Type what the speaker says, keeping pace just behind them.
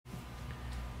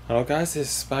Hello guys, this is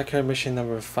Spiker mission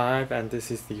number 5, and this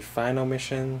is the final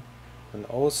mission and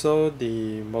also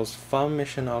the most fun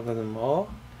mission of them all.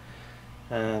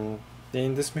 And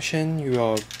in this mission you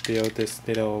will build this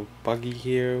little buggy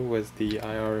here with the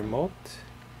IR remote,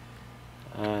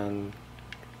 and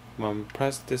when you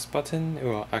press this button it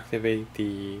will activate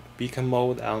the beacon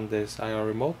mode on this IR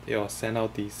remote. It will send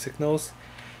out the signals,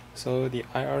 so the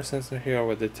IR sensor here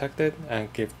will detect it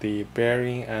and give the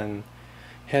bearing and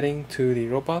heading to the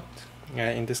robot.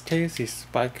 In this case, the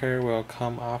spiker will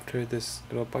come after this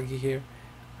little buggy here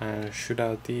and shoot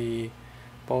out the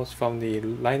bolts from the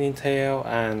lightning tail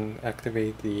and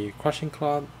activate the crushing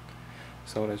cloud.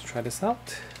 So let's try this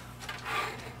out.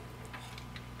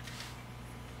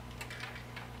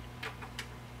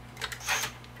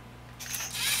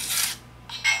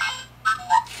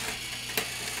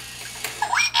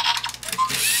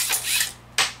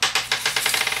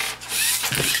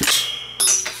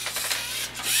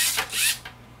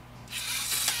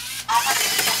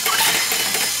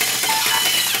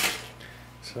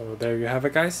 So there you have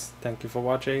it guys, thank you for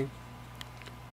watching.